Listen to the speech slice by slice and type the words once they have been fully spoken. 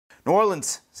New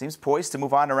Orleans seems poised to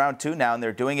move on to round 2 now, and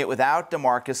they're doing it without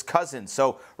DeMarcus Cousins.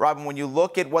 So, Robin, when you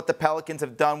look at what the Pelicans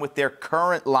have done with their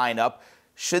current lineup,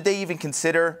 should they even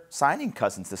consider signing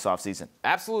Cousins this offseason?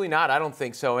 Absolutely not. I don't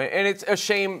think so. And it's a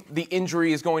shame the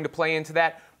injury is going to play into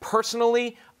that.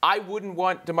 Personally, I wouldn't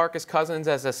want DeMarcus Cousins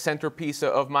as a centerpiece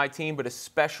of my team, but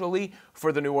especially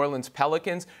for the New Orleans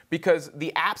Pelicans, because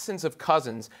the absence of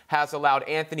Cousins has allowed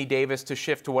Anthony Davis to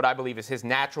shift to what I believe is his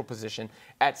natural position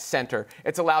at center.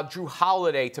 It's allowed Jrue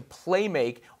Holiday to play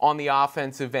make on the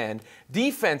offensive end.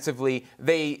 Defensively,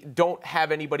 they don't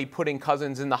have anybody putting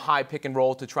Cousins in the high pick and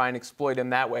roll to try and exploit him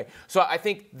that way. So I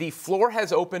think the floor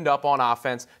has opened up on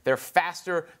offense. They're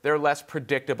faster, they're less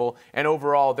predictable, and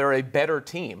overall, they're a better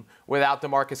team without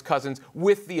DeMarcus Cousins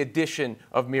with the addition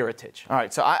of Mirotic. All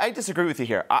right, so I disagree with you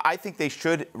here. I think they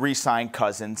should re-sign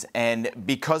Cousins, and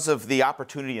because of the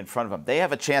opportunity in front of them, they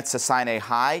have a chance to sign a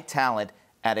high talent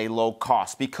at a low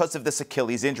cost because of this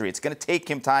Achilles injury. It's going to take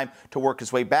him time to work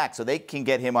his way back, so they can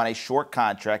get him on a short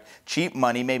contract, cheap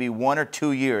money, maybe 1 or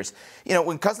 2 years. You know,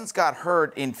 when Cousins got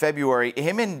hurt in February,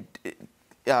 him and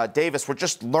Davis were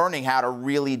just learning how to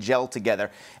really gel together.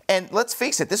 And let's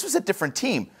face it, this was a different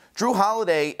team. Jrue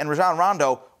Holiday and Rajon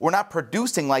Rondo were not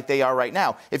producing like they are right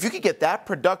now. If you could get that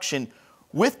production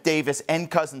with Davis and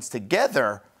Cousins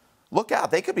together, look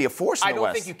out. They could be a force in the West. I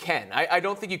don't think you can. I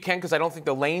don't think you can because I don't think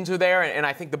the lanes are there, and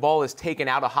I think the ball is taken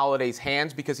out of Holiday's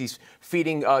hands because he's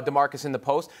feeding DeMarcus in the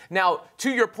post. Now,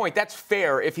 to your point, that's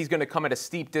fair if he's going to come at a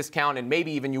steep discount and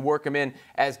maybe even you work him in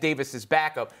as Davis's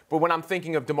backup. But when I'm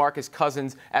thinking of DeMarcus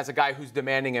Cousins as a guy who's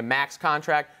demanding a max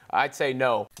contract, I'd say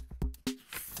no.